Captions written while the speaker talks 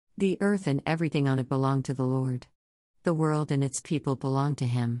The earth and everything on it belong to the Lord. The world and its people belong to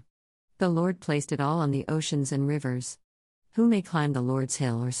Him. The Lord placed it all on the oceans and rivers. Who may climb the Lord's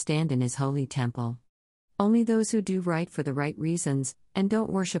hill or stand in His holy temple? Only those who do right for the right reasons, and don't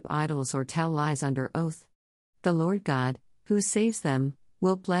worship idols or tell lies under oath. The Lord God, who saves them,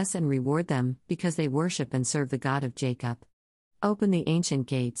 will bless and reward them, because they worship and serve the God of Jacob. Open the ancient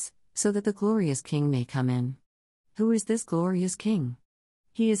gates, so that the glorious King may come in. Who is this glorious King?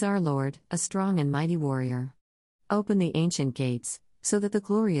 He is our Lord, a strong and mighty warrior. Open the ancient gates, so that the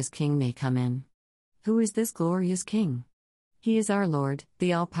glorious King may come in. Who is this glorious King? He is our Lord,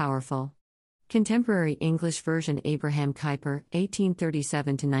 the all-powerful. Contemporary English version. Abraham Kuyper,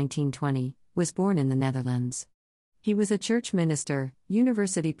 1837–1920, was born in the Netherlands. He was a church minister,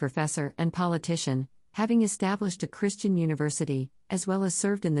 university professor, and politician, having established a Christian university, as well as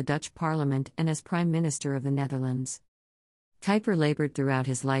served in the Dutch parliament and as Prime Minister of the Netherlands. Kuyper labored throughout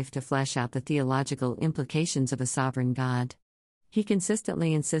his life to flesh out the theological implications of a sovereign God. He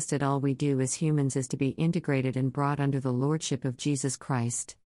consistently insisted all we do as humans is to be integrated and brought under the lordship of Jesus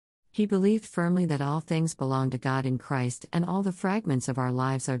Christ. He believed firmly that all things belong to God in Christ, and all the fragments of our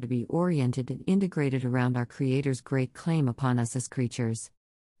lives are to be oriented and integrated around our Creator's great claim upon us as creatures.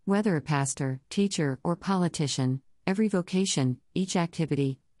 Whether a pastor, teacher, or politician, every vocation, each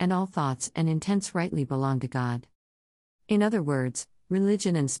activity, and all thoughts and intents rightly belong to God. In other words,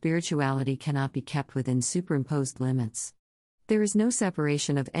 religion and spirituality cannot be kept within superimposed limits. There is no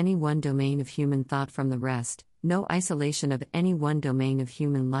separation of any one domain of human thought from the rest, no isolation of any one domain of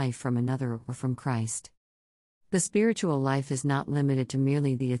human life from another or from Christ. The spiritual life is not limited to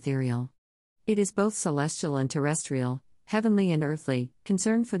merely the ethereal. It is both celestial and terrestrial, heavenly and earthly,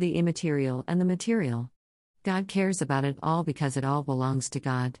 concerned for the immaterial and the material. God cares about it all because it all belongs to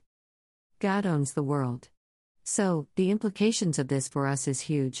God. God owns the world. So, the implications of this for us is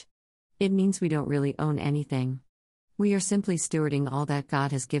huge. It means we don't really own anything. We are simply stewarding all that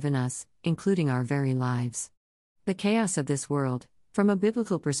God has given us, including our very lives. The chaos of this world, from a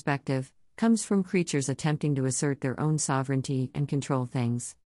biblical perspective, comes from creatures attempting to assert their own sovereignty and control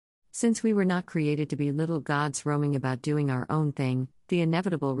things. Since we were not created to be little gods roaming about doing our own thing, the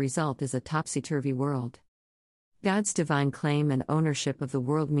inevitable result is a topsy-turvy world. God's divine claim and ownership of the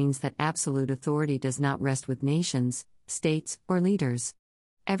world means that absolute authority does not rest with nations, states, or leaders.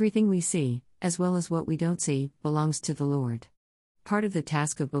 Everything we see, as well as what we don't see, belongs to the Lord. Part of the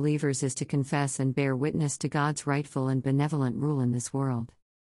task of believers is to confess and bear witness to God's rightful and benevolent rule in this world.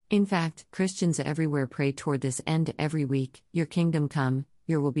 In fact, Christians everywhere pray toward this end every week: "Your kingdom come,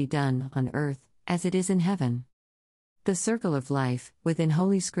 your will be done, on earth, as it is in heaven." The circle of life, within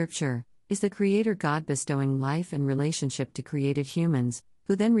Holy Scripture, is the Creator God bestowing life and relationship to created humans,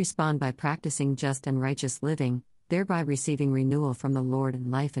 who then respond by practicing just and righteous living, thereby receiving renewal from the Lord and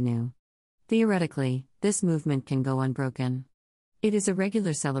life anew. Theoretically, this movement can go unbroken. It is a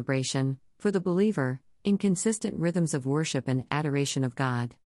regular celebration, for the believer, in consistent rhythms of worship and adoration of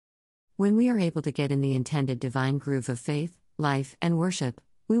God. When we are able to get in the intended divine groove of faith, life, and worship,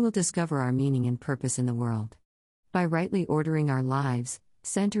 we will discover our meaning and purpose in the world. By rightly ordering our lives,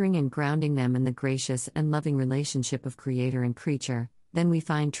 centering and grounding them in the gracious and loving relationship of Creator and creature, then we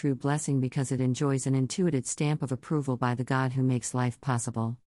find true blessing because it enjoys an intuitive stamp of approval by the God who makes life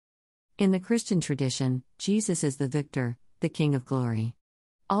possible. In the Christian tradition, Jesus is the victor, the King of glory.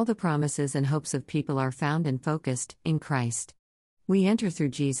 All the promises and hopes of people are found and focused in Christ. We enter through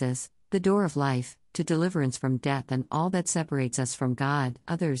Jesus, the door of life, to deliverance from death and all that separates us from God,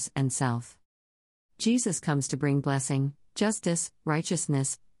 others, and self. Jesus comes to bring blessing, justice,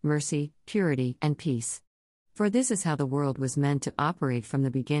 righteousness, mercy, purity, and peace. For this is how the world was meant to operate from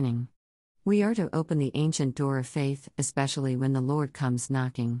the beginning. We are to open the ancient door of faith, especially when the Lord comes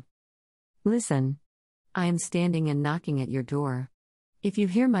knocking. Listen. I am standing and knocking at your door. If you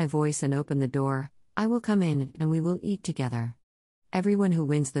hear my voice and open the door, I will come in and we will eat together. Everyone who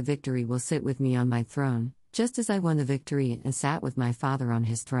wins the victory will sit with me on my throne, just as I won the victory and sat with my Father on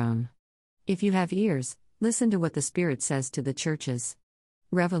his throne. If you have ears, listen to what the Spirit says to the churches.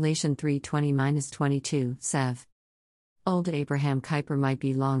 Revelation 3:20-22, Sev. Old Abraham Kuyper might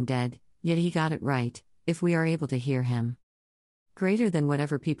be long dead, yet he got it right, if we are able to hear him. Greater than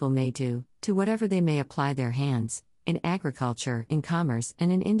whatever people may do, to whatever they may apply their hands, in agriculture, in commerce,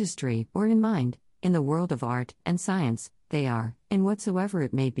 and in industry, or in mind, in the world of art and science, they are, in whatsoever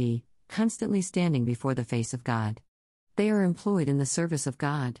it may be, constantly standing before the face of God. They are employed in the service of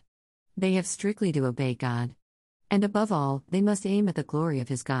God. They have strictly to obey God. And above all, they must aim at the glory of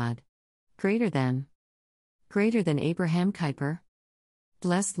his God. Greater than Abraham Kuyper?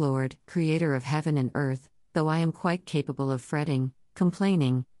 Blessed Lord, Creator of heaven and earth, though I am quite capable of fretting,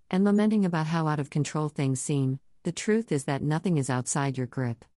 complaining, and lamenting about how out of control things seem. The truth is that nothing is outside your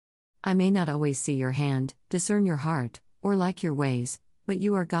grip. I may not always see your hand, discern your heart, or like your ways, but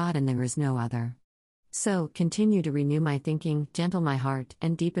you are God and there is no other. So, continue to renew my thinking, gentle my heart,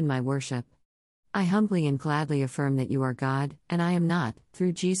 and deepen my worship. I humbly and gladly affirm that you are God, and I am not,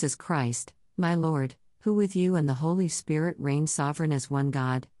 through Jesus Christ, my Lord, who with you and the Holy Spirit reigns sovereign as one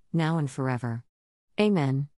God, now and forever. Amen.